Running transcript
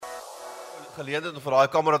geleentheid om vir daai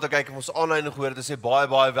kamera te kyk of ons aanlyn gehoor het, te sê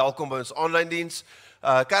baie welkom by ons aanlyn diens.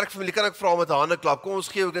 Kerkfamilie, kan ek vra met 'n hande klap? Kom ons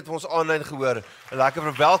gee ook net vir ons aanlyn gehoor 'n lekker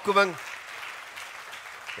verwelkoming.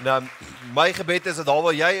 En my gebed is dat daar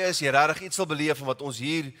waar jy is, jy regtig iets sal beleef van wat ons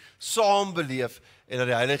hier saam beleef en dat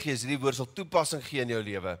die Heilige Gees hierdie woord sal toepassing gee in jou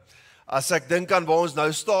lewe. As ek dink aan waar ons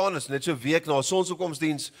nou staan, is net so 'n week na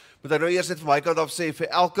sonsopkomsdiens, moet ek nou eers net van my kant af sê vir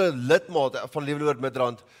elke lidmaat van Lewende Woord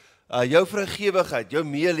Midrand, jou vrygewigheid, jou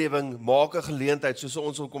meelewing maak 'n geleentheid soos 'n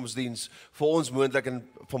sonsopkomsdiens vir ons moontlik, en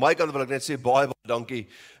van my kant wil ek net sê baie dankie.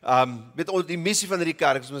 Met die missie van hierdie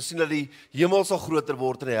kerk is om te sien dat die hemel sal groter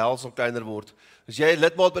word en die hel sal kleiner word. As jy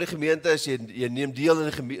lidmaat by die gemeente is, jy neem deel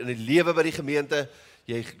in die lewe by die gemeente,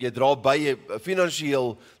 jy dra by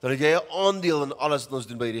finansiëel, dan het jy 'n aandeel in alles wat ons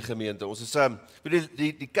doen by hierdie gemeente. Ons is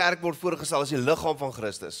die kerk word voorgestel as die liggaam van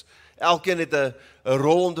Christus. Elkeen het 'n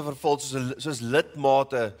rol om te vervul soos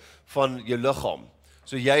lidmate van jou liggaam.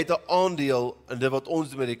 So jy het 'n aandeel in dit wat ons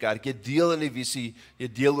doen met die kerk. Jy deel in die visie, jy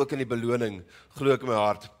deel ook in die beloning, glo ek in my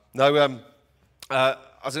hart. Nou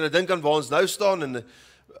as ek nou dink aan waar ons nou staan, en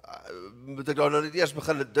moet ek nou net eers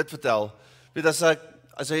begin dit vertel. Weet,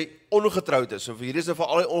 as hy ongetroud is, of hier is nou vir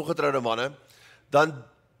al die ongetroude manne, dan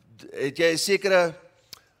het jy 'n sekere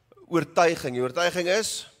oortuiging. Die oortuiging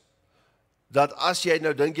is dat as jy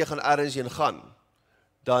nou dink jy gaan ergens heen gaan,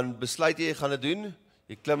 dan besluit jy gaan dit doen,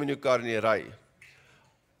 jy klim in jou kar en jy ry.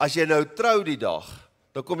 As jy nou trou die dag,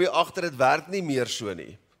 dan kom jy agter dit werk nie meer so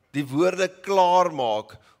nie. Die woorde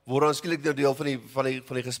klaarmaak word dan skielik nou deel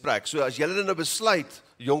van die gesprek. So as julle nou besluit,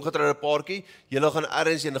 jong getroude paartjie, julle gaan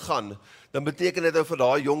ergens heen gaan, dan beteken dit nou vir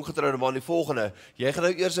daai jong getroude man die volgende: jy gaan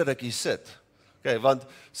nou eers 'n rukkie sit. Okay, want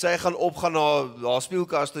sy gaan opgaan na haar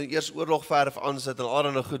speelkas en eers oorlogverf aansit en al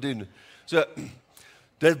dan goed doen. So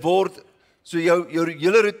dit word so jou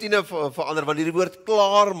hele roetine verander, want hierdie woord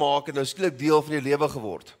klaar maak en nou skielik deel van jou lewe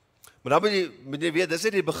geword. Maar dan moet jy weet, dis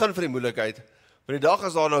net die begin van die moeilikheid. Maar die dag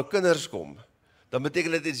as daar nou kinders kom, dan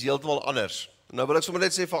beteken dit iets heeltemal anders. Nou wil ek sommer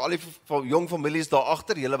net sê vir al die jong families daar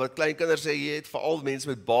agter, julle wat klein kinders jy het, veral mense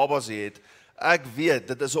met babas jy het, ek weet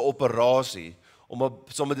dit is 'n operasie om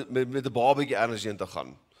met 'n babatjie ergens heen te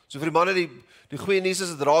gaan. So vir die manne die goeie nuus is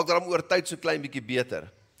dit raak daarom oor tyd so klein bietjie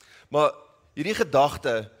beter. Maar hierdie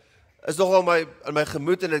gedagte is nogal in my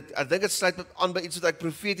gemoed, en ek dink dit sluit aan by iets wat ek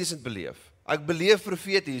profeties het beleef. Ek beleef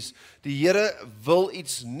profeties, die Here wil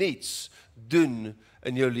iets nuuts doen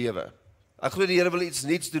in jou lewe. Ek glo die Here wil iets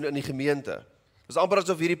nuuts doen in die gemeente. Dit is amper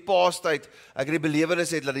asof hierdie Paastyd ek die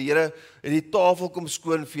belewenis het dat die Here in die tafel kom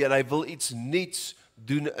skoonvee en hy wil iets nuuts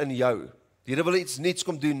doen in jou. Die Here wil iets nuuts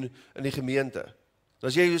kom doen in die gemeente.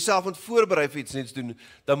 As jy jouself moet voorberei vir iets nuuts doen,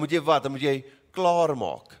 dan moet jy wat? Dan moet jy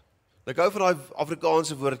klaarmaak. Ek hou van daai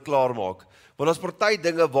Afrikaanse woord klaarmaak, want ons party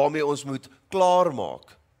dinge waarmee ons moet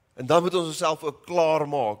klaarmaak. En dan moet ons onsself ook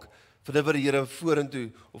klaarmaak vir dit wat die Here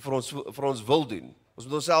vorentoe of vir ons wil doen. Ons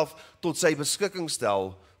moet onsself tot sy beskikking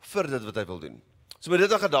stel vir dit wat hy wil doen. So met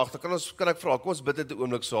dit in gedagte kan ek vra, kom ons bid net 'n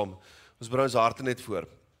oomblik saam. Ons bring ons harte net voor.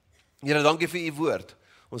 Here, dankie vir u woord.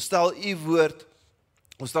 Ons stel u woord,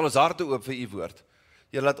 ons stel ons harte oop vir u woord.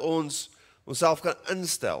 Here, laat ons onsself kan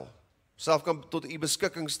instel, onsself kan tot u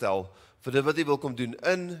beskikking stel vir dit wat u wil kom doen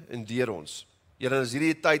in en deur ons. Here, as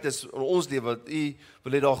hierdie tyd is in ons lewe wat u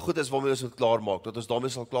wil hê daar goed is waarmee ons moet klaarmaak, dat ons daarmee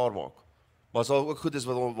sal klaarmaak. Maar sal ook goed is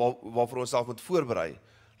waarvoor ons self moet voorberei,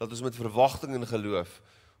 dat ons met verwagting en geloof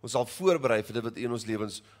ons sal voorberei vir dit wat u in ons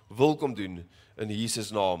lewens wil kom doen in Jesus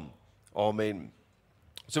naam. Amen.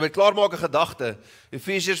 So met klaarmaak 'n gedagte,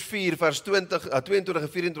 Efesiërs 4 vers 22 en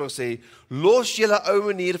 24 sê, los julle ou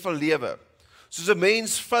manier van lewe. Soos 'n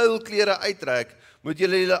mens vuil klere uittrek, moet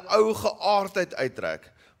julle ou geaardheid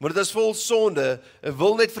uittrek. Maar dit is vol sonde en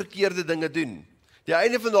wil net verkeerde dinge doen. Die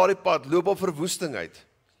einde van daardie pad loop op verwoesting uit.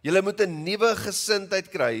 Julle moet 'n nuwe gesindheid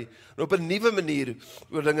kry en op 'n nuwe manier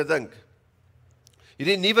oor dinge dink.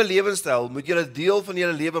 Hierdie nuwe lewenstyl moet julle deel van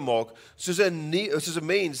julle lewe maak, soos 'n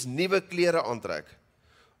mens nuwe klere aantrek.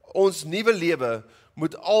 Ons nuwe lewe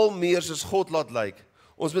moet al meer soos God laat lyk.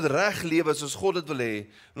 Ons moet reg lewe soos God dit wil hê,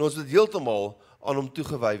 en ons moet heeltemal aan hom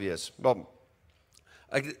toegewy wees.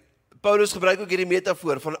 Paulus gebruik ook hierdie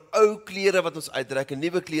metafoor van ou klere wat ons uittrek en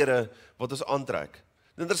nuwe klere wat ons aantrek.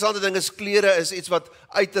 Die interessante ding is, klere is iets wat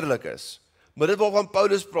uiterlik is. Maar dit waarvan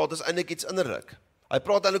Paulus praat is eintlik iets innerlik. Hy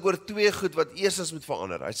praat eintlik oor twee goed wat eerstens moet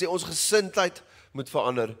verander. Hy sê ons gesindheid moet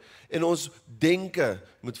verander en ons denke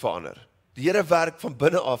moet verander. Die Here werk van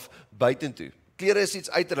binne af buitentoe. Klere is iets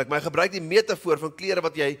uiterlik, maar hy gebruik die metafoor van klere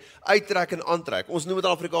wat jy uittrek en aantrek. Ons noem dit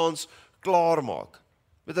in Afrikaans klaarmaak.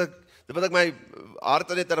 Weet ek, Dit wat ek my hart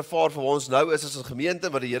net ervaar vir waar ons nou is as 'n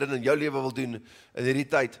gemeente, wat die Here in jou lewe wil doen in hierdie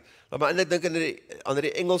tyd. Laat my eintlik dink aan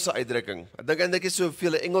die Engelse uitdrukking. Ek dink eintlik is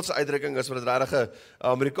soveel Engelse uitdrukking as wat dit regtig 'n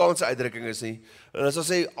Amerikaanse uitdrukking is nie. En as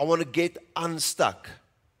ons sê, I want to get unstuck.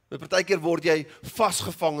 Met partykeer word jy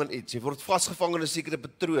vasgevang in iets. Jy word vasgevang in 'n sekere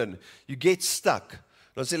patroon. You get stuck.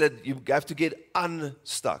 Dan sê hulle, you have to get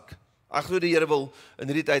unstuck. Ek glo die Here wil in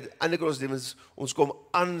hierdie tyd eintlik in ons lewens ons kom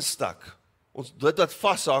unstuck. Ons dit wat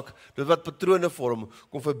vashak, dit wat patrone vorm,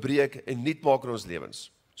 kom verbreek en nuut maak in ons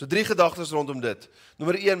lewens. So 3 gedagtes rondom dit.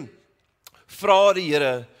 Nommer 1, vra die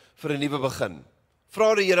Here vir 'n nuwe begin.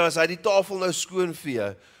 Vra die Here as hy die tafel nou skoon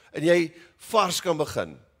vee en jy vars kan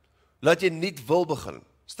begin. Laat jy nuut wil begin.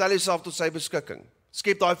 Stel jouself tot sy beskikking.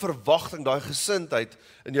 Skep daai verwagting, daai gesindheid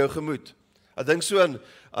in jou gemoed. Ek dink so aan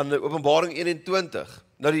Openbaring 21.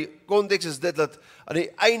 Nou die konteks is dit dat aan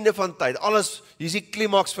die einde van tyd, alles, hier is die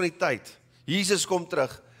klimaks van die tyd. Jesus kom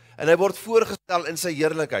terug en hy word voorgestel in sy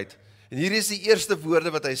heerlikheid. En hier is die eerste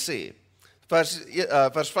woorde wat hy sê.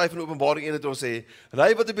 Vers 5 in Openbaring 1 het ons sê, en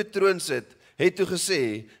hy wat op die troon sit, het toe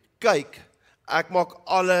gesê, kyk, ek maak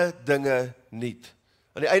alle dinge nuut.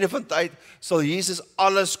 Aan die einde van tyd sal Jesus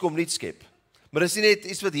alles kom nuut skep. Maar dit is nie net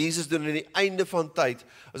iets wat Jesus doen aan die einde van tyd,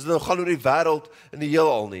 as dit nou gaan oor die wêreld en die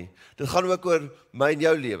heelal nie. Dit gaan ook oor my en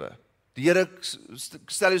jou lewe. Die Here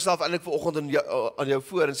stel jouself eintlik vanoggend aan jou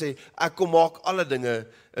voor en sê, ek kom maak alle dinge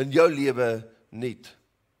in jou lewe nuut.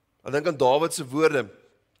 Ek dink aan Dawid se woorde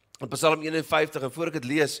in Psalm 51, en voor ek dit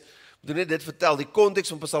lees, moet ek net dit vertel, die konteks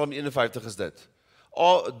van Psalm 51 is dit.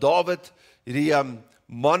 Dawid, hierdie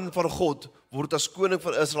man van God, word as koning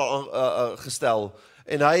van Israel gestel,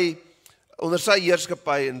 en hy, onder sy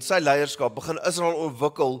heerskappy en sy leierskap, begin Israel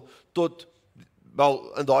ontwikkel tot,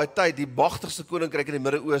 wel, in daai tyd, die magtigste koninkryk in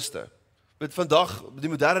die Midde-Ooste. Met vandag, die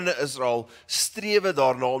moderne Israel, strewe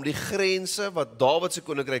daarna om die grense wat Dawid se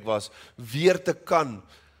koninkryk was, weer te kan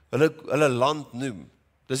hulle land noem.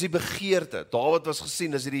 Dis die begeerte. Dawid was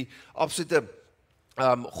gesien as hierdie absolute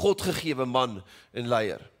Godgegewe man en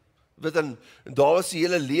leier. Weet in Dawid se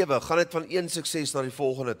hele lewe gaan dit van een sukses na die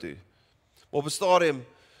volgende toe. Maar op 'n stadium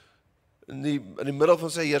in die middel van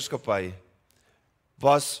sy heerskappy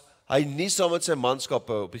was hy nie saam met sy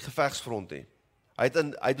manskappe op die gevegsfront nie. Hy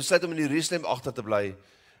het besluit om in Jerusalem agter te bly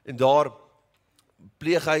en daar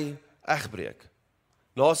pleeg hy egbreek.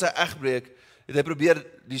 Na sy egbreek het hy probeer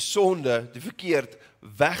die sonde, die verkeerd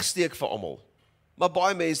wegsteek vir almal. Maar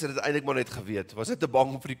baie mense het dit eintlik maar net geweet. Was hy te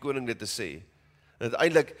bang om vir die koning dit te sê? En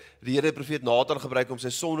uiteindelik die Here profeet Nathan gebruik om sy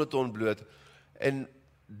sonde te ontbloot en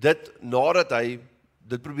dit nadat hy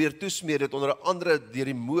dit probeer toesmeer het onder andere deur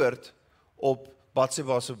die moord op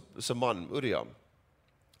Batseba se man Uria.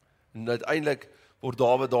 En uiteindelik word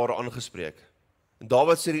Dawid daar aangespreek. En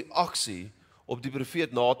Dawid se reaksie op die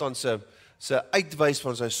profeet Nathan se uitwys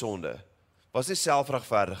van sy sonde was nie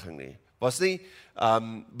selfregverdiging nie, was nie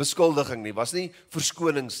beskuldiging nie, was nie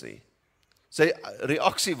verskonings nie. Sy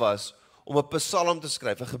reaksie was om 'n psalm te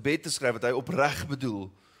skryf, 'n gebed te skryf wat hy opreg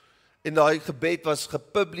bedoel. En daai gebed was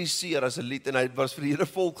gepubliseer as 'n lied en hy was vir die hele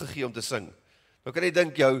volk gegee om te sing. Nou kan jy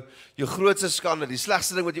dink jou grootste skande, die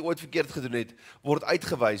slegste ding wat jy ooit verkeerd gedoen het, word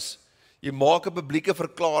uitgewys. Jy maak 'n publieke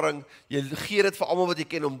verklaring, jy gee dit vir almal wat jy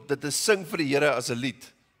ken om dit te sing vir die Here as 'n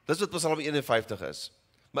lied. Dis wat Psalm 51 is.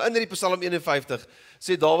 Maar in hierdie Psalm 51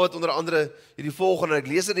 sê Dawid onder andere hierdie volgende, ek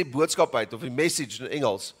lees dit die boodskap uit, of die message in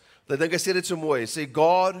Engels. Ek dink hy sê dit so mooi, hy sê,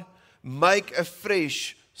 God, make a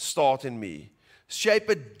fresh start in me.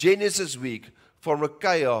 Shape a Genesis week from the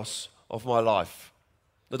chaos of my life.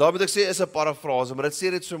 Nou daar moet ek sê is 'n parafrase, maar dit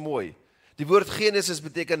sê dit so mooi. Die woord Genesis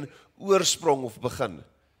beteken oorsprong of begin.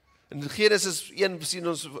 In Genesis 1 sien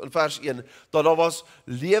ons in vers 1, dat daar was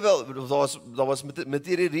lewe, daar was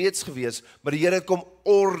materie reeds gewees, maar die Here het kom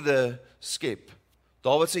orde skep.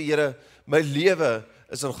 Dawid sê, Here, my lewe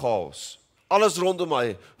is in chaos. Alles rondom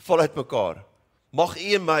my val uit mekaar. Mag U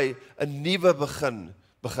in my 'n nuwe begin.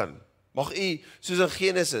 Mag U, soos in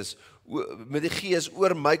Genesis, met die Gees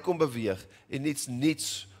oor my kom beweeg en iets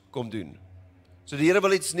nuuts kom doen. So die Here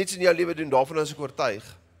wil iets nuuts in jou lewe doen, daarvan is ek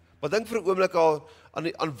oortuig. Maar dink vir 'n oomblik al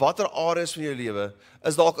aan watter areas van jou lewe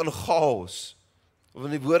is dalk in chaos. Of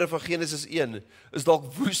in die woorde van Genesis 1 is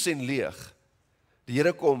dalk woes en leeg. Die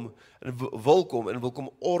Here kom en wil kom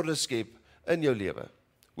orde skep in jou lewe.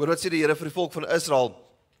 Hoor wat sê die Here vir die volk van Israel?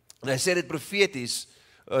 En hy sê dit profeties,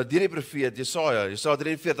 deur die profeet Jesaja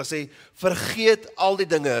 43 sê, vergeet al die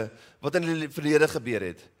dinge wat in die verlede gebeur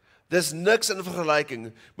het. Dis niks in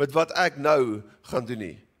vergelyking met wat ek nou gaan doen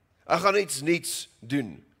nie. Ek gaan iets nuuts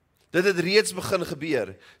doen. Dit het reeds begin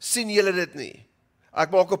gebeur. Sien julle dit nie? Ek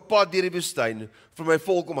maak 'n pad deur die woestyn vir my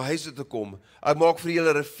volk om huis toe te kom. Ek maak vir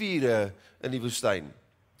julle riviere in die woestyn.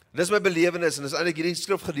 Dis my belewenis en dis eintlik hierdie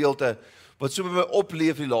skrifgedeelte wat so by my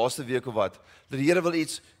opleef die laaste week of wat, dat die Here wil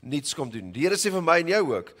iets niets kom doen. Die Here sê vir my en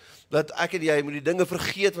jou ook, dat ek en jy moet die dinge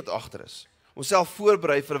vergeet wat agter is. Onsself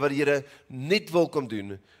voorberei vir wat die Here nie wil kom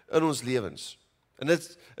doen in ons lewens. En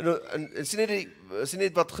sien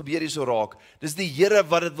net wat gebeur hier so raak. Dis die Here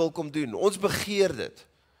wat dit wil kom doen. Ons begeer dit,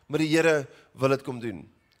 maar die Here wil dit kom doen.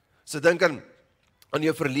 So dink aan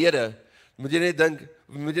jou verlede, moet jy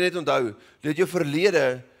net onthou, dat jou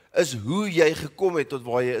verlede is hoe jy gekom het tot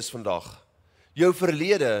waar jy is vandag. Jou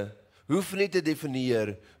verlede hoef nie te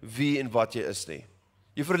definieer wie en wat jy is nie.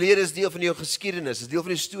 Jou verlede is deel van jou geskiedenis, is deel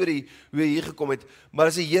van die storie hoe jy hier gekom het, maar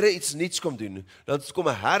as die Here iets niets kom doen, dan kom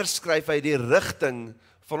herskryf hy die rigting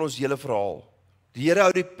van ons hele verhaal. Die Here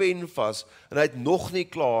hou die pen vas en hy het nog nie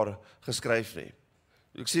klaar geskryf nie.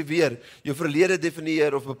 Ek sê weer, jou verlede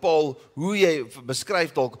definieer of bepaal hoe jy,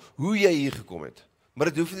 beskryf dalk hoe jy hier gekom het,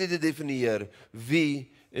 maar dit hoef nie te definieer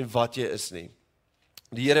wie en wat jy is nie.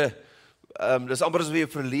 Die Here, dis amper asof jou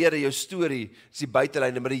verlede, jou storie, is die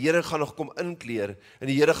buitelyne, maar die Here gaan nog kom inkleer, en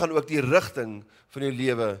die Here gaan ook die rigting van jou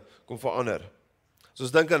lewe kom verander. So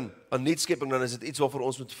ons dink aan nuutskepping, dan is dit iets waarvoor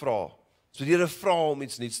ons moet vra. So die Here vra om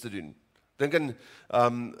iets nuuts te doen. Dink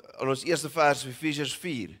aan ons eerste vers, Efesiërs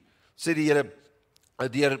 4, sê die Here,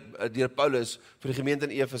 deur Paulus, vir die gemeente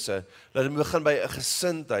in Efese, dat dit begin by 'n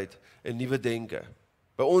gesindheid en nuwe denke.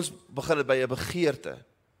 By ons begin dit by 'n begeerte.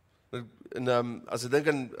 En as ek dink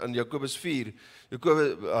aan Jakobus 4,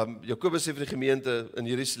 Jakobus sê vir die gemeente in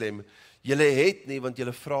Jerusalem, julle het nie, want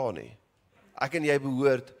julle vra nie. Ek en jy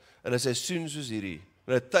behoort in 'n seisoen soos hierdie,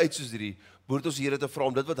 in 'n tyd soos hierdie, behoort ons Here te vra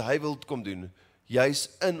om dit wat hy wil kom doen, juis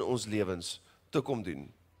in ons lewens te kom doen.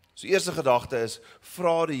 So eerste gedagte is,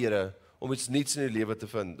 vra die Here om iets nuuts in jou lewe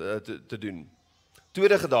te doen.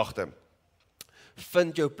 Tweede gedagte,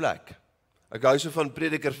 vind jou plek. Ek hou so van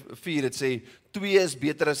Prediker 4, dit sê, 2 is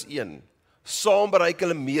beter as 1. Saam bereik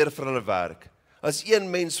hulle meer vir hulle werk. As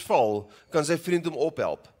een mens val, kan sy vriend hom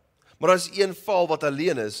ophelp. Maar as een val wat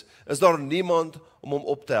alleen is daar niemand om hom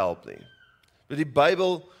op te help nie. Die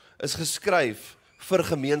Bybel is geskryf vir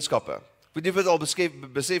gemeenskappe. Ek weet nie of jy dit al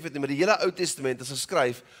besef het nie, maar die hele Ou Testament is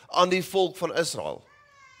geskryf aan die volk van Israel.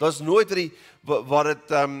 Daar's nooit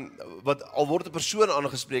wat al word 'n persoon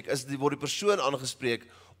aangespreek, word die persoon aangespreek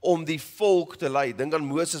om die volk te lei. Dink aan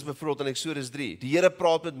Moses byvoorbeeld in Eksodus 3. Die Here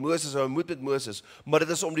praat met Moses, hy moet met Moses, maar dit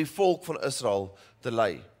is om die volk van Israel te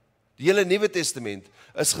lei. Die hele Nuwe Testament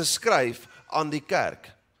is geskryf aan die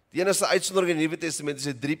kerk. Die enigste uitsondering in die Nuwe Testament is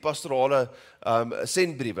die 3 pastorale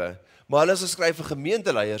sendbriewe, maar hulle is geskryf vir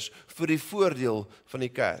gemeenteleiers vir die voordeel van die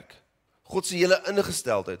kerk. God se hele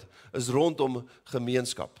ingesteldheid is rondom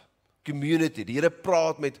gemeenskap, community. Die Here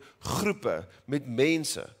praat met groepe, met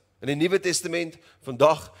mense. In die Nuwe Testament,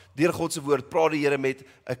 vandag, deur God se woord, praat die Here met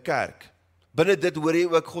 'n kerk. Binne dit hoor jy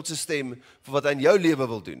ook God se stem vir wat hy in jou lewe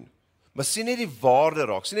wil doen. Maar sien net die waarde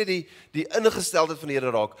raak, sien net die ingesteldheid van die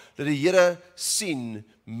Here raak, dat die Here sien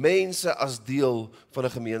mense as deel van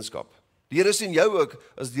 'n gemeenskap. Die Here sien jou ook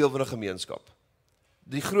as deel van 'n gemeenskap.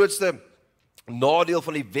 Die grootste nadeel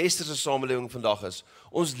van die westerse samelewing vandag is,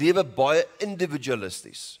 ons lewe baie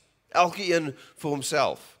individualisties. Elkeen vir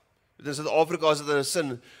homself. In Suid-Afrika is dit in 'n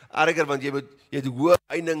sin erger, want jy het hoë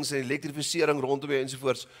heininge en elektrifisering rondom jou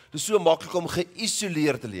ensovoorts. Dit is so maklik om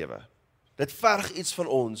geïsoleerd te lewe. Dit verg iets van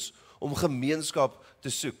ons om gemeenskap te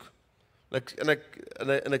soek.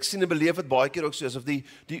 En ek sien en beleef dit baie keer ook so, asof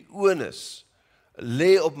die onus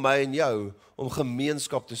lê op my en jou om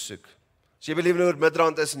gemeenskap te soek. As jy by Lewende Woord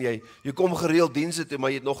Midrand is en jy kom gereeld dienste toe, maar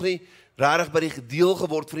jy het nog nie regtig by die deel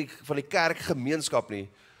geword van die kerkgemeenskap nie,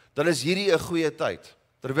 dan is hierdie 'n goeie tyd.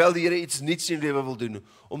 Terwyl die Here iets nuuts in jou lewe wil doen,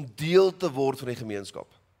 om deel te word van die gemeenskap.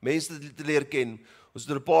 Mense te leer ken. Ons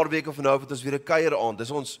het 'n paar weke van nou het ons weer 'n kuier aan.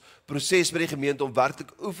 Dis ons proses met die gemeente om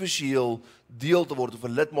werklik offisieel deel te word of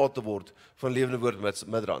 'n lidmaat te word van Lewende Woord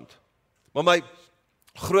Midrand. Maar my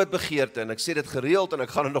groot begeerte, en ek sê dit gereeld en ek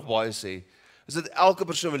gaan dit nog baie sê, is dat elke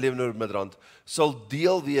persoon met Lewende Woord Midrand sal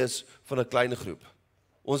deel wees van 'n klein groep.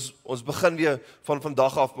 Ons begin weer van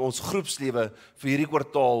vandag af ons groepslewe vir hierdie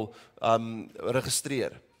kwartaal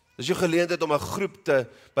registreer. Dis jou geleentheid om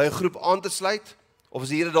by 'n groep aan te sluit, of as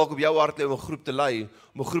die Here dalk op jou hart lê om 'n groep te lei,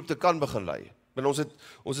 om 'n groep te kan begin lei. Want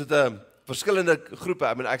ons het 'n verskillende groepe.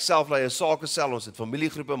 Ek self lei 'n sakesel, ons het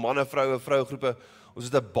familiegroepe, manne, vrougroepe, ons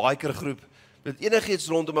het 'n bikergroep. Dit enigiets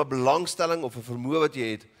rondom 'n belangstelling of 'n vermoë wat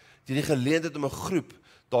jy het, die geleentheid om 'n groep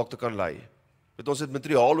dalk te kan lei. Ons het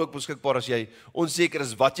materiaal ook beskikbaar as jy onseker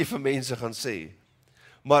is wat jy vir mense gaan sê.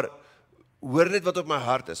 Maar hoor net wat op my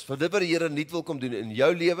hart is, vir dit wat die Here nuut wil kom doen in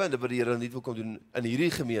jou lewe, en dit wat die Here nuut wil kom doen in hierdie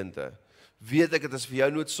gemeente, weet ek, dit is vir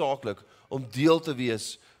jou noodsaaklik om deel te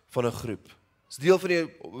wees van 'n groep.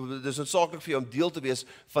 Dis noodsaaklik vir jou om deel te wees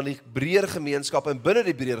van die breër gemeenskap en binne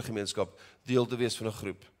die breër gemeenskap deel te wees van 'n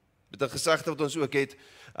groep. Met 'n gesegde wat ons ook het,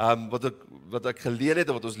 wat ek geleen het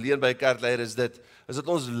en wat ons leen by 'n kerkleier is dat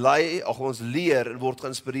ons leer en word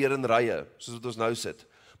geïnspireer in rye, soos wat ons nou sit.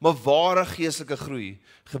 Maar ware geestelike groei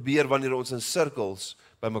gebeur wanneer ons in sirkels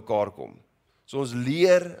by mekaar kom. So ons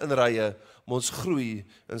leer in rye, maar ons groei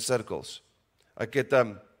in sirkels. Ek het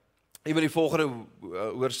iemand die volgende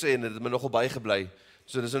hoor sê, en dit het my nogal bygebly.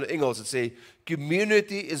 So dis in Engels, het sê,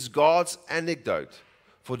 community is God's antidote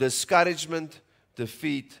for discouragement,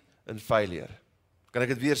 defeat and failure. Kan ek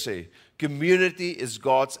dit weer sê? Community is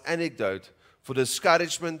God's antidote for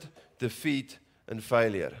discouragement, defeat and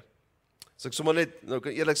failure. So ek sommer net, nou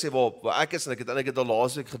kan eerlik sê waar ek is, en ek het al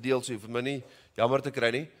laasweek gedeel, so jy hoef my nie jammer te kry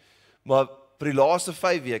nie, maar vir die laaste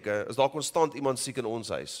 5 weke is daar konstant iemand siek in ons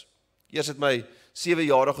huis. Eers het my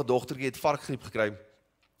 7-jarige dogtertjie het varkgriep gekry,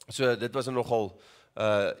 so dit was nogal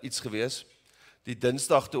iets gewees. Die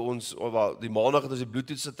Dinsdag toe ons, die Maandag het ons die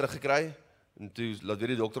bloedtoetse teruggekry, en toe laat weet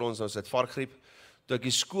die dokter ons nou sy het varkgriep. Toe ek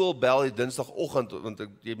die skool bel die Dinsdagoggend, want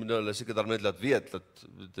jy moet nou hulle seker daarmee laat weet, dat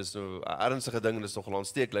dit is nou 'n ernstige ding en dit is nogal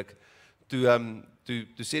aansteeklik.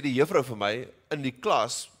 Toe sê die juffrou vir my, in die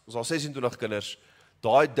klas, ons al 26 kinders,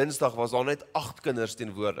 daai Dinsdag was daar net 8 kinders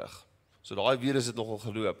teenwoordig. So daai virus het nogal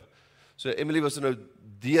geloop. So Emily was nou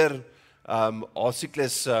deur haar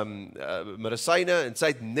siklus medisyne en sy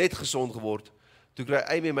het net gesond geword. Toe kry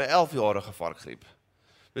Amy my 11-jarige varkgriep.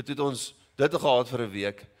 Toe het ons dit gehad vir 'n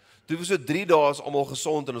week. Toe was so 3 dae is almal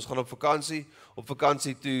gesond en ons gaan op vakansie. Op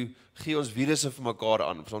vakansie toe gee ons virusse vir mekaar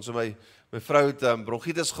aan. So my vrou het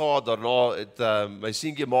bronchitis gehad, daarna het my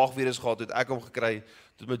seentjie maagvirus gehad, toe het ek hom gekry,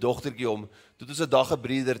 toe my dogtertjie hom. Toe het ons 'n dag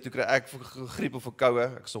gebreeder, toe kry ek griep of 'n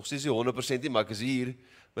koue. Ek is nog steeds nie 100% nie, maar ek is hier.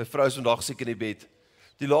 My vrou is vandag siek in die bed.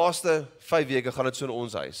 Die laaste 5 weke gaan dit so in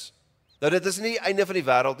ons huis. Nou dit is nie die einde van die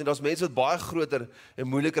wêreld nie, daar's mense wat baie groter en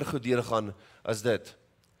moeiliker goed deurgaan as dit.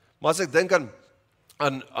 Maar as ek dink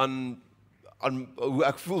aan hoe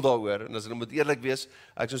ek voel daaroor, en as ek moet eerlik wees,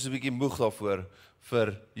 ek is so 'n bietjie moeg daarvoor,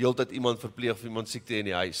 vir heeltyd iemand verpleeg of iemand siekte in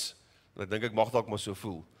die huis. En ek dink ek mag dalk maar so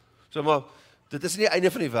voel. So maar, dit is nie die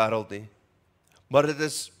einde van die wêreld nie, maar dit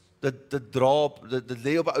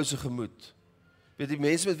lê op 'n ou se gemoed. Weet die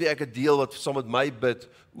mense met wie ek 'n deel wat saam met my bid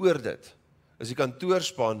oor dit, is die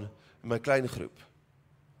kantoorspan in my klein groep.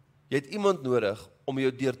 Jy het iemand nodig om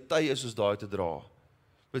jou deur tye soos daai te dra.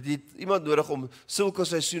 Want jy het iemand nodig om sulke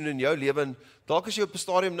seisoene in jou lewe, en dalk is jy op 'n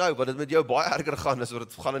stadium nou, wat dit met jou baie erger gaan as wat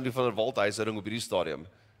dit gaan in die van 'n waldhuishouding op hierdie stadium.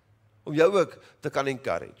 Om jou ook te kan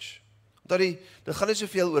encourage. Dit gaan nie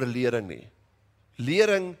soveel oor lering nie.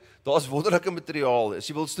 Lering, daar is wonderlike materiaal. As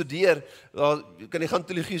jy wil studeer, kan jy gaan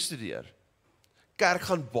teologie studeer. Kerk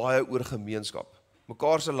gaan baie oor gemeenskap,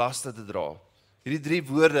 mekaar se laste te dra. Hierdie 3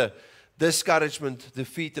 woorde, discouragement,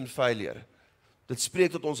 defeat and failure. Dit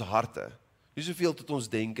spreek tot ons harte. Nie soveel tot ons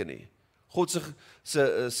denke nie. God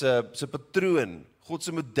se patroon, God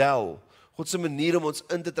se model, God se manier om ons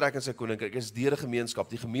in te trek in sy koninkryk is deur 'n gemeenskap,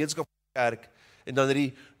 die gemeenskap van die kerk, en dan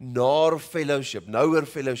hierdie nouer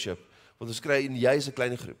fellowship, wat ons kry in jy is 'n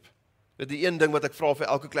klein groep. Die een ding wat ek vra vir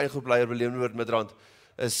elke klein groepleier by Lewende Woord Midrand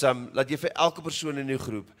is laat jy vir elke persoon in die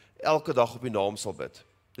groep elke dag op die naam sal bid.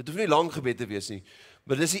 Dit hoef nie lang gebed te wees nie,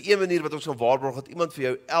 maar dis die een manier wat ons kan waarborg dat iemand vir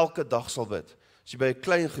jou elke dag sal bid. As jy by 'n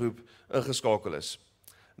klein groep ingeskakel is.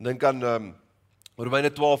 En dink aan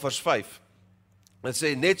Romeine 12 vers 5. Dit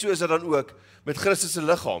sê, net so is dit dan ook met Christus se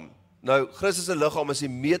liggaam. Nou, Christus se liggaam is die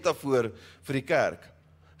metafoor vir die kerk.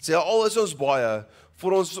 Dit sê, al is ons baie,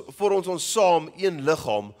 vir ons saam een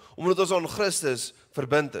liggaam, omdat ons aan Christus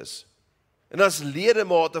verbind is. En as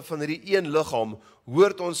ledemate van hierdie een liggaam,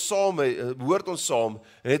 hoort ons saam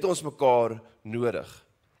en het ons mekaar nodig.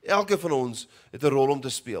 Elke van ons het 'n rol om te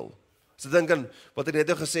speel. So dink aan wat ek net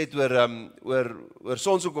nou gesê het oor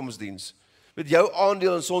sonsopkomsdiens. Met jou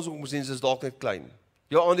aandeel in sonsopkomsdiens is dalk net klein.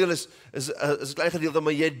 Jou aandeel is 'n klein gedeelte,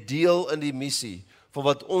 maar jy deel in die missie van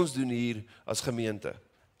wat ons doen hier as gemeente.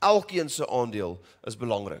 Elkeen se aandeel is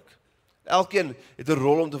belangrik. Elkeen het 'n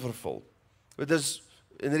rol om te vervul. Dit is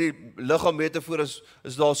in hierdie liggaam metafoor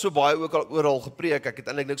is daar so baie ook al oral gepreek. Ek het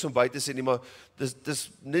eintlik niks om by te sê nie, maar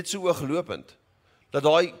dis net so ooglopend. Dat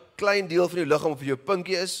daai klein deel van jou liggaam vir jou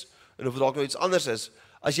pinkie is, en of dalk nou iets anders is,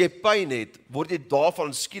 as jy pyn het, word jy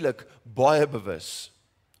daarvan skielik baie bewus.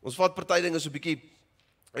 Ons vat party dinge so 'n bietjie,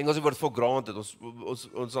 Engels word for granted,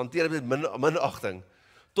 ons hanteer dit met minagting,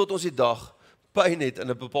 tot ons die dag pyn het in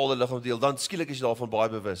 'n bepaalde liggaamdeel, dan skielik is jy daarvan baie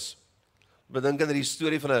bewus. Bedink aan die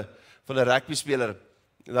storie van 'n rugbyspeler.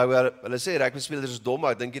 Nou, hulle sê rugbyspelers is dom,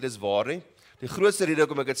 maar ek dink dit is waar nie. Die grootste rede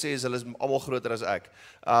hoekom ek dit sê is hulle is almal groter as ek.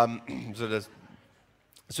 So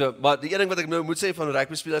So, maar die een ding wat ek nou moet sê van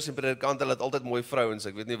rugbyspelers en predikante, hulle het altyd mooi vrouens,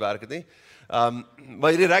 ek weet nie werk het nie.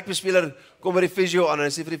 Maar hierdie rugbyspeler kom by die fisio aan en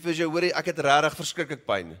hy sê vir die fisio, hoorie, ek het regtig verskriklik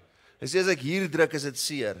pyn. Hy sê as ek hier druk is dit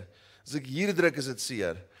seer. As ek hier druk is dit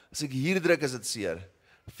seer. As ek hier druk is dit seer.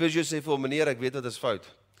 Die fisio sê vir hom, meneer, ek weet wat is fout.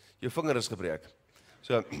 Jou vinger is gebreek.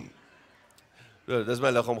 So, dis my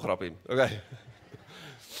liggaam grappie. Okay.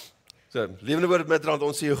 So, Lewende Woord Midrand,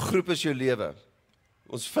 ons sê jou groep is jou lewe.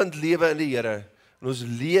 Ons vind lewe in die Here en ons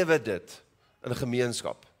lewe dit in 'n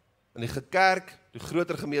gemeenskap. In die kerk, die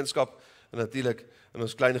groter gemeenskap en natuurlik in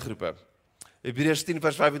ons klein groepe. Hebreërs 10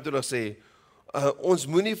 vers 25 sê, ons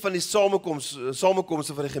moenie van die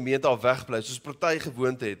samekomste van die gemeente af wegbly, soos party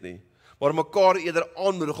gewoonte het nie, maar mekaar eerder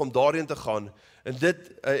aanmoedig om daarheen te gaan, en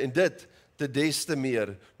dit te des te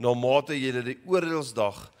meer, na mate julle die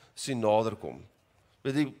oordeelsdag sien naderkom.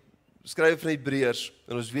 Weet jy, skryf van Hebreërs,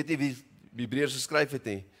 en ons weet nie wie Hebreërs geskryf het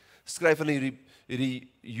nie, skryf van hierdie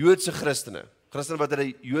Joodse Christene wat uit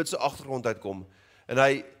die Joodse agtergrond uitkom, en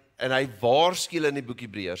hy waarsku in die boek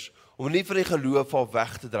Hebreërs, om nie van die geloof af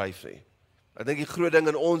weg te dryf nie. Ek dink die groot ding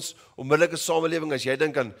in ons onmiddellike samelewing, as jy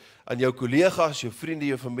dink aan jou kollegas, jou vriende,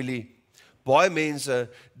 jou familie, baie mense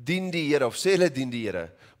dien die Here, of sê hulle dien die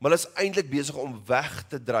Here, maar hulle is eintlik besig om weg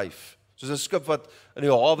te dryf, soos 'n skip wat in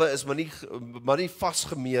die hawe is, maar nie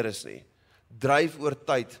vasgemeer is nie, dryf oor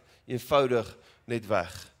tyd, eenvoudig net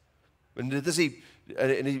weg. En dit is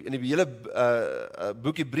in die hele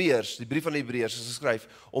boek Hebreërs, die brief van die Hebreërs is geskryf,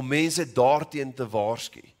 om mense daarteen te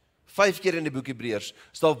waarsku. 5 keer in die boek Hebreërs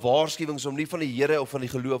is daar waarskuwings om nie van die Here of van die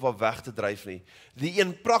geloof af weg te dryf nie. Die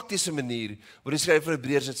een praktiese manier, wat die skrywer van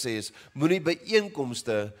Hebreërs het sê is, moenie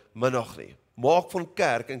byeenkomste minag nie. Maak van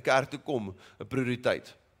kerk en kerk toe kom 'n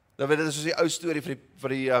prioriteit. Nou weet dit is soos die ou storie vir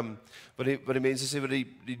die mense sê, wat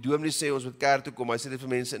die dominee sê, ons moet kerk toe kom, hy sê dit vir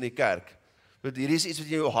mense in die kerk. Want hierdie is iets wat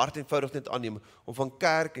jy jou hart eenvoudig net aanneem, om van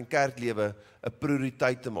kerk en kerklewe 'n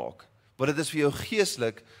prioriteit te maak. Want dit is vir jou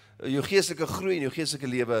geestelike groei en jou geestelike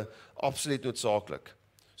lewe absoluut noodsaaklik.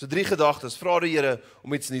 So 3 gedagtes, vra die Here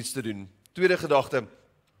om iets nuuts te doen. 2de gedagte,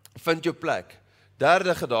 vind jou plek.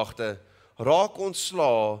 3de gedagte, raak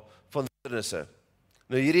ontslae van hindernisse.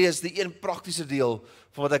 Nou hierdie is die een praktiese deel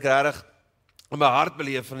van wat ek regtig in my hart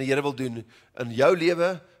beleef van die Here wil doen in jou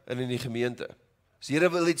lewe en in die gemeente. As die Here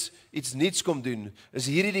wil iets nuuts kom doen, is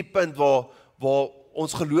hierdie die punt waar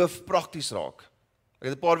ons geloof prakties raak. Ek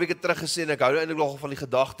het 'n paar weke terug gesê, en ek hou eintlik nogal van die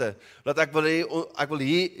gedagte, dat ek wil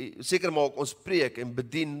hier seker maak, ons preek en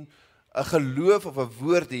bedien 'n geloof of 'n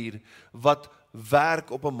woord hier, wat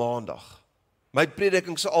werk op 'n maandag. My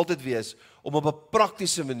prediking sal altyd wees, om op 'n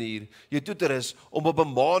praktiese manier, jou toe te rus, om op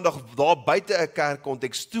 'n maandag, daar buite 'n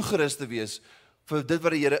kerkkonteks, toegerus te wees, vir dit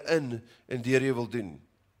wat die Here in en deur jou wil doen.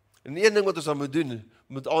 En een ding wat ons dan moet doen,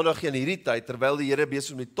 moet aandag gee in hierdie tyd, terwyl die Here besig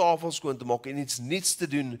is om die tafel skoon te maak, en iets nuuts te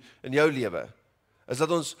doen in jou lewe, is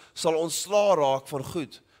dat ons sal ontslaa raak van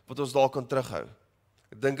goed, wat ons daar kan terughou.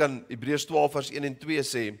 Ek dink aan Hebreërs 12 vers 1 en 2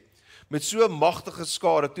 sê, met so magtige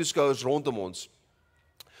skare toeskouers rondom ons,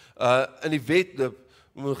 in die wedloop,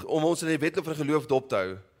 om ons in die wedloop van geloof dop te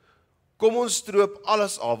hou, kom ons stroop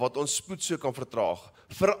alles af, wat ons spoed so kan vertraag,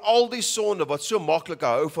 vir al die sonde, wat so maklike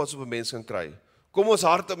houvas op 'n mens kan kry. Kom ons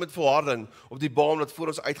harte met volharding op die baan wat voor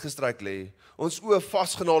ons uitgestryk lê. Ons oë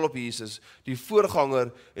vasgenaal op Jesus, die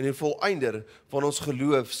voorganger en die volëinder van ons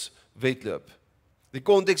geloofswedloop. Die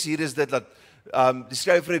konteks hier is dit dat die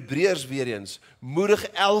skrywer van Hebreërs weer eens moedig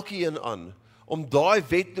elkeen aan om daai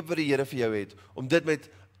wedloop wat die Here vir jou het, om dit met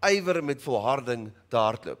ywer en met volharding te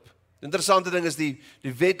hardloop. Die interessante ding is die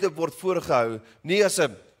wedloop word voorgehou nie as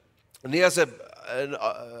 'n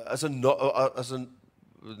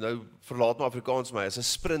nou verlaat my Afrikaans my, is 'n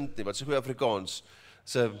sprint nie, wat is 'n goeie Afrikaans?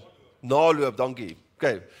 Is 'n naloop, dankie.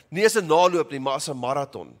 Okay, nie as 'n naloop nie, maar as 'n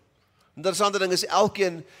marathon. Interessante ding is,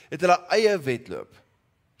 elkeen het hulle eie wedloop.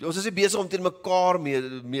 Ons is nie besig om teen mekaar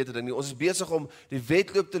mee te ding nie, ons is besig om die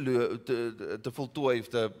wedloop te voltooi,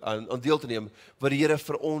 aan deel te neem, wat die Here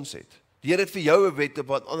vir ons het. Die Here het vir jou 'n wedloop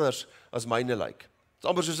wat anders as myne lyk. Dit is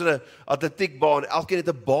amper soos in 'n atletiekbaan, elkeen het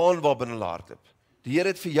 'n baan waarbinne hulle hardloop. Die Here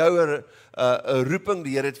het vir jou 'n roeping,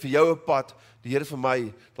 die Here het vir jou 'n pad, die Here het vir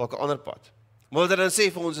my dalk 'n ander pad. Maar wat hy dan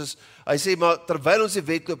sê vir ons is, hy sê, maar terwyl ons die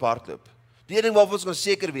wedloop hardloop, die een ding waarvan ons kan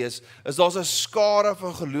seker wees, is daar's 'n skare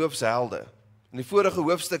van geloofshelde. In die vorige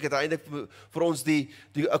hoofstuk het hy eintlik vir ons 'n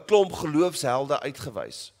klomp geloofshelde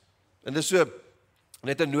uitgewys. En dis so,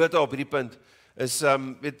 net 'n nota op hierdie punt, is,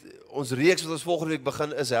 ons reeks wat ons volgende week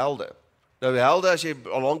begin, is helde. Nou helde, as jy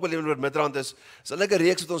al lank by Lewende Woord Midrand is eintlik 'n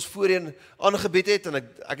reeks wat ons voorheen aangebied het, en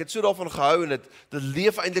ek het so daarvan gehou, en dit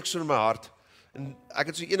leef eintlik so in my hart. En ek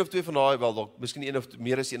het so 1 of 2 van daai, wel, miskien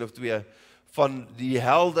meer as 1 of 2, van die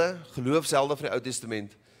helde, geloofshelde van die Ou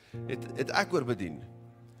Testament, het ek oor bedien.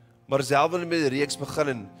 Maar self wanneer met die reeks begin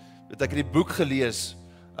en het ek die boek gelees,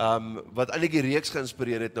 wat eintlik die reeks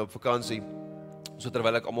geïnspireer het nou op vakansie, so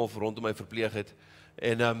terwyl ek almal rondom my verpleeg het.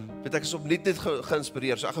 En weet ek is opnuut net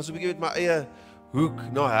geïnspireer. So ek gaan so 'n bietjie met my eie hoek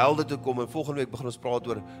na helde toe kom en volgende week begin ons praat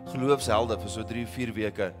oor geloofshelde vir so 3-4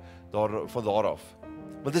 weke van daar af.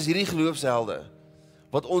 Want dis hierdie geloofshelde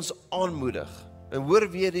wat ons aanmoedig. En hoor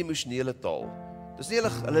weer die emosionele taal. Dis nie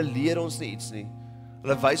hulle leer ons nie iets nie.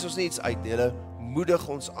 Hulle wys ons nie iets uit nie. Hulle moedig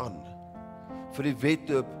ons aan vir die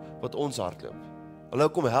wedloop wat ons hardloop. Hulle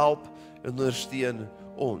kom help en ondersteun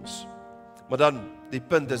ons. Maar dan, die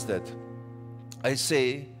punt is dit. Hy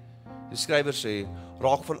sê, die skrywer sê,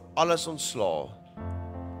 raak van alles ontslae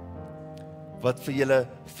wat vir julle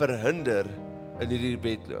verhinder in hierdie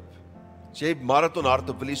wedloop. As jy marathon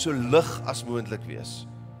hardloop, wil jy so lig as moontlik wees.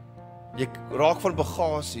 Jy raak van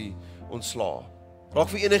bagasie ontslae. Raak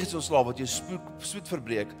vir enigiets ontslae wat jou spoed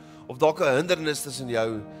verbreek, of dalk 'n hindernis tussen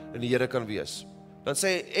jou en die Here kan wees. Dan sê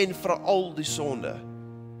hy, en veral die sonde.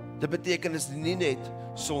 Dit beteken is nie net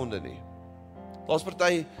sonde nie. Daar's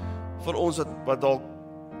party van ons wat dalk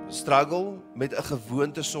struggle met 'n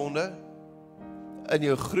gewoonte sonde. In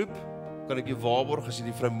jou groep kan ek jou waarborg, as jy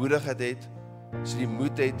die vrymoedigheid het, as jy die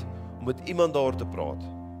moed het om met iemand daar te praat,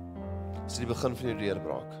 is dit die begin van jou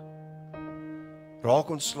deurbraak. Raak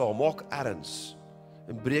ontslae, maak erns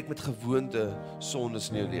en breek met gewoonte sondes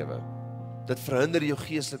in jou lewe. Dit verhinder jou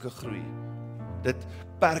geestelike groei. Dit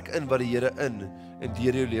perk in wat die Here in en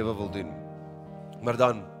deur jou lewe wil doen. Maar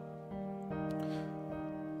dan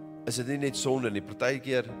is dit nie net sonde nie.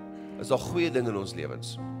 Partykeer is daar goeie dinge in ons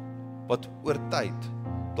lewens wat oor tyd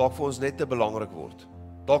dalk vir ons net te belangrik word.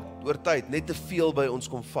 Dalk oor tyd net te veel by ons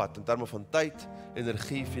kom vat in terme van tyd,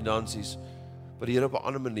 energie, finansies, wat die Here op 'n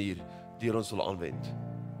ander manier deur ons wil aanwend.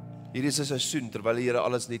 Hierdie is 'n seisoen terwyl die Here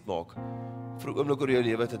alles nuut maak, vir 'n oomblik oor jou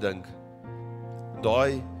lewe te dink.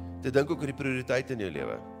 Te dink ook oor die prioriteite in jou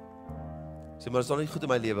lewe. Sê maar, is daar nie goed in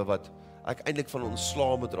my lewe wat ek eintlik van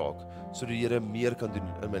ontslae moet raak, sodat die Here meer kan doen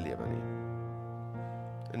in my lewe nie.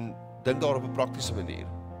 En dink daar op 'n praktiese manier.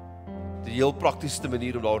 Die heel praktiesste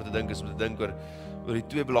manier om daar te dink is om te dink oor die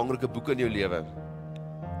 2 belangrike boeke in jou lewe.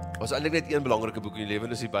 Was eintlik net 1 belangrike boek in jou lewe, en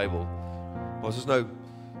dis die Bybel. Maar as ons nou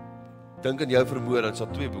dink aan jou vermoë, dan is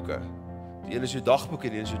daar 2 boeke. Die een is jou dagboek en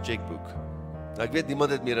die een is jou checkboek. Nou ek weet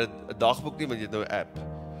niemand het meer 'n dagboek nie, want jy het nou 'n app.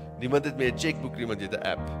 Niemand het meer 'n checkboek nie, want jy het 'n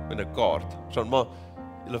app en 'n kaart. So maar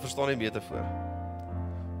julle verstaan nie metafoor.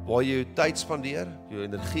 Waar jy jou tyd spandeer, jou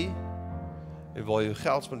energie, en waar jy jou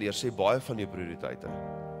geld spandeer, sê baie van jou prioriteite.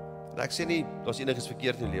 En ek sê nie, daar's enigiets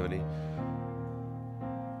verkeerd in jou lewe nie.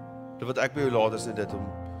 Dit wat ek by jou laat is net dit,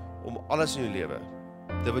 om alles in jou lewe,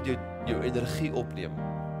 dit wat jou energie opneem,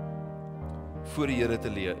 voor die Here te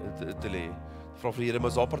lê. Vra vir die Here, maar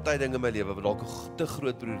is daar party dinge in my lewe wat dalk 'n te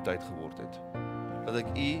groot prioriteit geword het, dat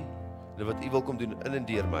ek dit wat U wil kom doen in en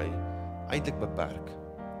deur my, eintlik beperk.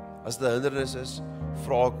 As dit 'n hindernis is,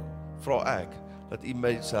 vra ek, dat U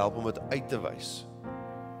my help om dit uit te wys,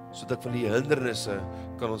 sodat ek van die hindernisse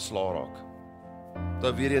kan ontslae raak.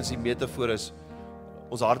 Dan weer eens die metafoor is,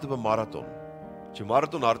 ons hardloop 'n marathon. As jy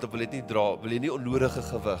marathon hardloop, wil jy nie onnodige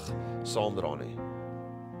gewig saamdra nie.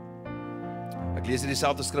 Ek lees in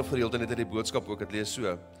dieselfde skrifgedeelte net in die boodskap ook, het lees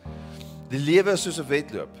so. Die lewe is soos 'n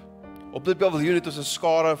wedloop. Op dit paviljoen het ons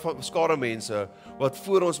 'n skare mense wat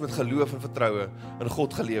voor ons met geloof en vertroue in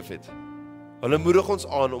God geleef het. Hulle moedig ons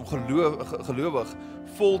aan om gelowig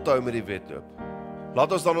vol te hou met die wedloop.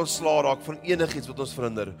 Laat ons dan ontslae raak van enigiets wat ons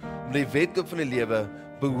verhinder om die wedloop van die lewe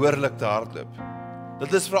behoorlik te hardloop.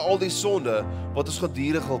 Dit is vir al die sonde wat ons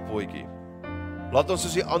gedurig wil potjie. Laat ons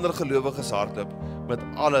soos die ander gelowiges hardloop met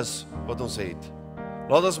alles wat ons het.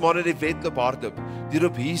 Laat ons maar net die wedloop hardloop deur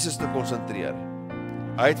op Jesus te konsentreer.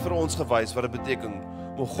 Hy het vir ons gewys wat dit beteken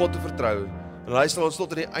om God te vertrou, en hy sal ons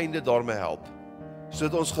tot aan die einde daarmee help,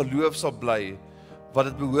 sodat ons geloof sal bly wat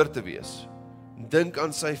dit behoort te wees. Dink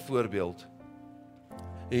aan sy voorbeeld.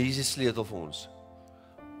 En Jesus sleutel vir ons.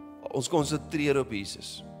 Ons konsentreer op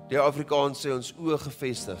Jesus. Die Afrikaans sê ons oë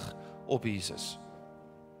gefestig op Jesus.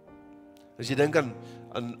 As jy dink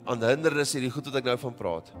aan hindernisse, die goed wat ek nou van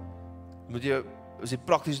praat, is die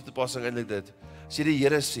praktiese toepassing eintlik dit. As jy die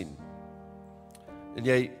Here sien, en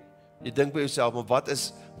jy dink by jouself, maar wat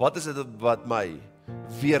is dit wat my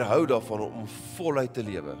weerhou daarvan om voluit te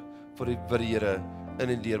lewe vir wat die Here in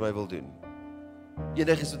en deur my wil doen?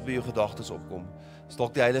 Enigiets wat by jou gedagtes opkom, is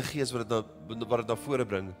dalk die Heilige Gees wat dit na vore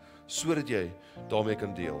bring, sodat jy daarmee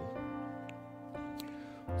kan deel.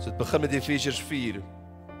 So dit begin met Efesiërs 4,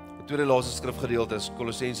 die tweede laaste skrifgedeelte is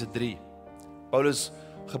Kolossense 3. Paulus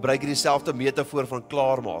gebruik hier dieselfde metafoor van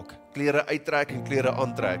klaarmaak, klere uittrek en klere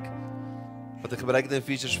aantrek. wat hy gebruik het in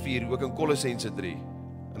Efesiërs 4, ook in Kolossense 3.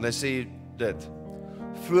 En hy sê dit: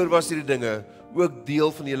 vroeër was hierdie dinge ook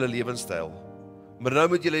deel van julle lewenstyl, maar nou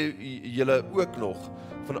moet julle ook nog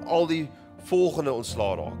van al die volgende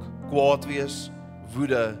ontslae raak: kwaad wees,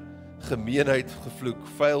 woede, gemeenheid, gevloek,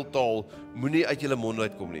 vuil taal, moenie uit julle mond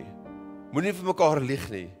uitkom nie. Moenie vir mekaar lieg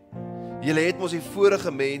nie. Julle het mos die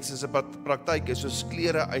vorige mens in sy praktyke soos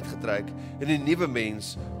klere uitgetrek en die nuwe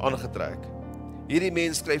mens aangetrek. Hierdie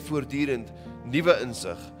mens kry voortdurend nuwe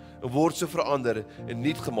insig en word so verander en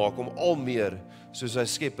nuut gemaak om al meer soos sy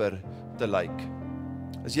Skepper te lyk.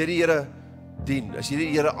 As jy die Here dien, as jy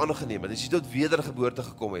die Here aangeneem het, as jy tot wedergeboorte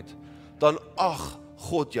gekom het, dan ag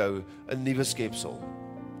God jou 'n nuwe skepsel.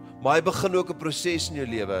 Maar hy begin ook 'n proses in jou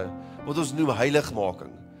lewe wat ons noem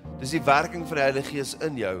heiligmaking. Dis die werking van die Heilige Gees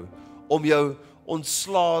in jou om jou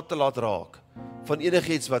ontslae te laat raak van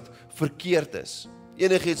enigiets wat verkeerd is,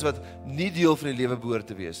 enigiets wat nie deel van die lewe behoort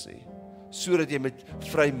te wees nie, sodat jy met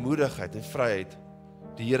vrymoedigheid en vryheid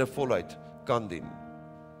die Here voluit kan dien.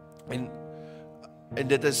 En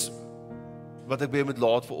dit is wat ek by jou moet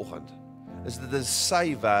laat vanoggend, is dit is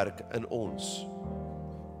sy werk in ons.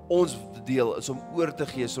 Ons deel is om oor te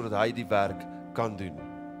gee sodat hy die werk kan doen.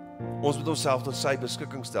 Ons moet onsself tot sy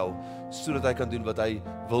beskikking stel sodat hy kan doen wat hy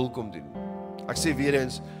wil kom doen. Ek sê weer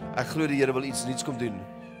eens, ek glo die Here wil iets nuuts kom doen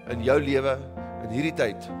in jou lewe in hierdie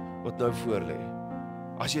tyd wat nou voor lê.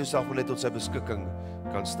 As jy jouself net tot sy beskikking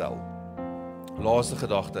kan stel. Laaste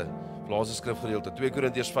gedagte, laaste skrifgedeelte, 2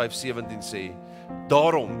 Korintiërs 5:17 sê,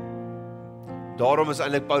 Daarom is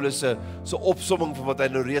eintlik Paulus se opsomming van wat hy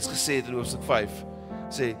nou reeds gesê het in hoofstuk 5.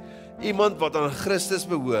 Sê, iemand wat aan Christus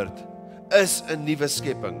behoort, is 'n nuwe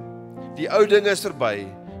skepping. Die ou dinge is verby,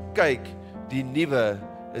 kyk, die nuwe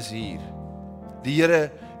is hier. Die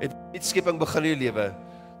Here het 'n nuwe skepping begin in jou lewe,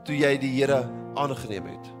 toe jy die Here aangeneem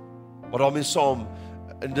het. Maar daarmee saam,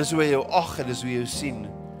 en dis hoe jy jou ag en dis hoe jy jou sien,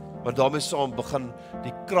 maar daarmee saam begin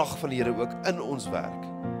die krag van die Here ook in ons werk,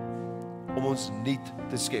 om ons nuut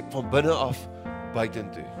te skep, van binne af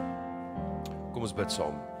buitentoe. Kom ons bid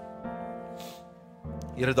saam.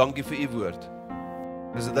 Here, dankie vir u woord.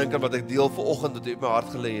 As ek dink aan wat ek deel vanoggend wat u op my hart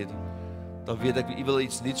gelê het, dan weet ek u wil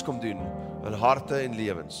iets nuuts kom doen in harte en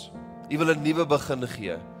lewens. U wil 'n nuwe begin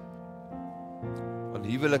gee aan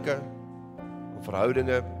huwelike, aan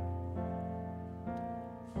verhoudinge.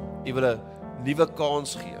 U wil 'n nuwe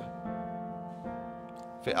kans gee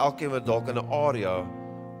vir elkeen wat dalk in 'n area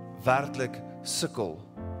werklik sukkel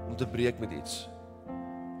om te breek met iets.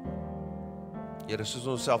 Here, soos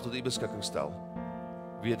ons onsself tot u beskikking stel,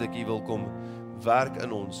 weet ek u wil kom werk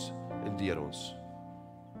in ons en deur ons.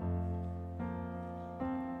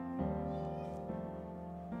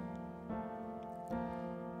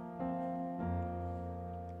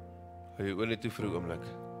 Hou jou oë net toe vir 'n oomblik.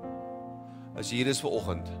 As jy hier is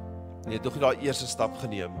vanoggend en jy het nog nie daai eerste stap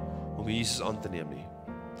geneem om Jesus aan te neem nie.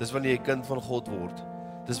 Dis wanneer jy kind van God word.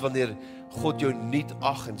 Dis wanneer God jou nuut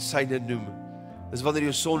ag en syne noem. Dis wanneer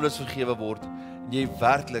jou sondes vergewe word en jy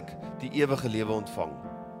werklik die ewige lewe ontvang.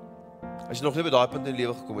 As jy nog nie by daai punt in die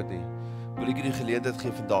lewe gekom het nie, wil ek jou die geleentheid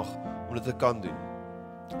gee vandag om dit te kan doen.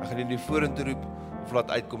 Ek gaan jou nie vorentoe roep of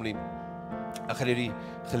laat uitkom nie. Ek gaan jou die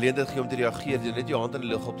geleentheid gee om te reageer deur net jou hand in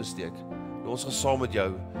die lug op te steek. En ons gaan saam met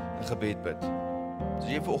jou 'n gebed bid. As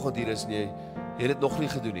jy vanoggend hier is en jy het dit nog nie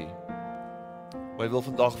gedoen nie, maar jy wil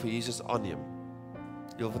vandag vir Jesus aanneem.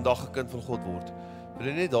 Jy wil vandag 'n kind van God word. Wil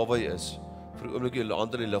jy net daar waar jy is, vir 'n oomblik jou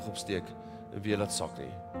hand in die lug opsteek en weer laat sak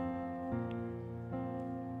nie.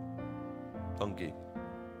 Dankie.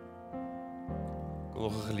 Kom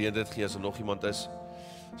nog 'n geleentheid gee as er nog iemand is.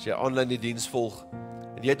 As jy aanlyn die diens volg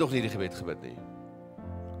en jy het nog nie die gebed gebid nie.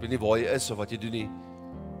 Ek weet nie waar jy is of wat jy doen nie.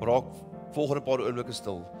 Raak volgende paar oomblikke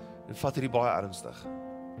stil en vat hierdie baie ernstig.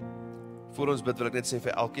 Voor ons bid wil ek net sê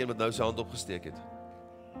vir elkeen wat nou sy hand opgesteek het,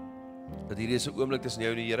 dat hierdie is 'n oomblik tussen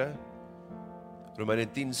jou en die Here. Romeine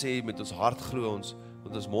 10 sê met ons hart glo ons,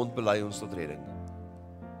 met ons mond bely ons tot redding.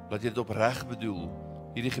 Laat jy dit opreg bedoel,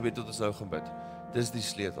 hierdie gebed wat ons nou gaan bid. Dis die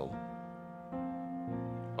sleutel.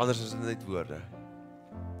 Anders is dit net woorde.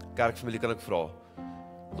 Kerkfamilie, kan ek vra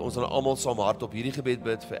dat ons dan almal saam hardop hierdie gebed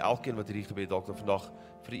bid vir elkeen wat hierdie gebed dalk vandag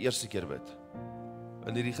vir die eerste keer bid.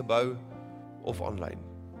 In hierdie gebou of aanlyn.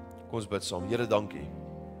 Kom ons bid saam. Here, dankie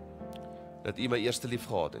dat u my eerste lief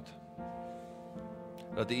gehad het.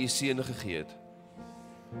 Dat u seun gegee het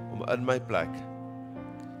om in my plek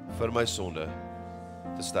vir my sonde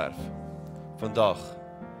te sterf. Vandag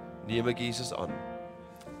neem ek Jesus aan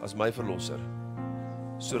as my verlosser,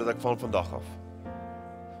 sodat ek van vandag af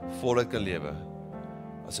voluit kan lewe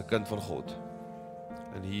as 'n kind van God.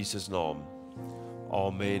 In Jesus naam.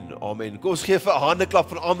 Amen. Amen. Kom ons gee vir 'n handeklap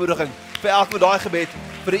van aanmoediging vir elke wat daai gebed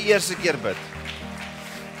vir die eerste keer bid.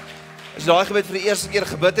 As jy daai gebed vir die eerste keer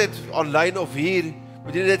gebid het, aanlyn of hier,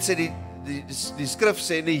 moet jy net sê, die skrif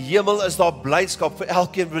sê, in die hemel is daar blydskap vir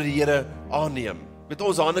elkeen wat die Here aanneem. Met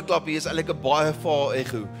ons hande klap hier is eintlik 'n baie vaar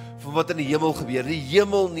ego van wat in die hemel gebeur. Die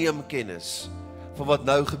hemel neem kennis van wat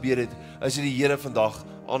nou gebeur het, as jy die Here vandag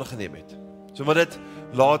aangeneem het. So maar dit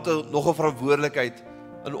laat nog 'n verantwoordelikheid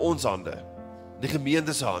in ons hande, die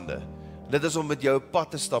gemeente se hande. Dit is om met jou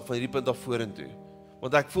pad te stap van hierdie punt af vorentoe.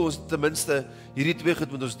 Want ek voel ons ten minste hierdie twee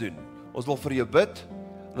goed moet ons doen. Ons wil vir jou bid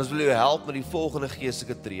en ons wil jou help met die volgende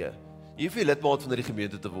geestelike tree. Jy hoef nie lidmaat van hierdie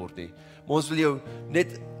gemeente te word nie, maar ons wil jou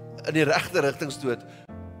net in die regte rigting stoot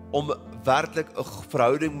om werklik 'n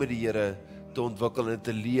verhouding met die Here te ontwikkel en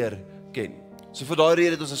te leer ken. So vir daai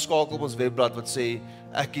rede het ons 'n skakel op ons webblad wat sê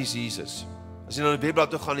ek kies Jesus. As jy na die webblad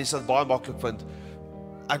toe gaan, jy sal dit baie maklik vind.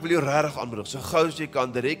 Ek wil jou regtig aanmoedig, so gou as jy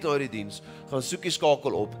kan, direk na hierdie diens, gaan soek die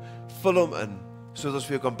skakel op, vul hom in, sodat ons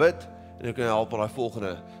vir jou kan bid en jy kan help met daai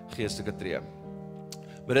volgende geestelike tree.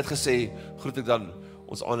 Met dit gesê, groet ek dan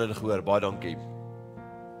ons aanleiding gehoor. Baie dankie.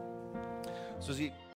 Soos jy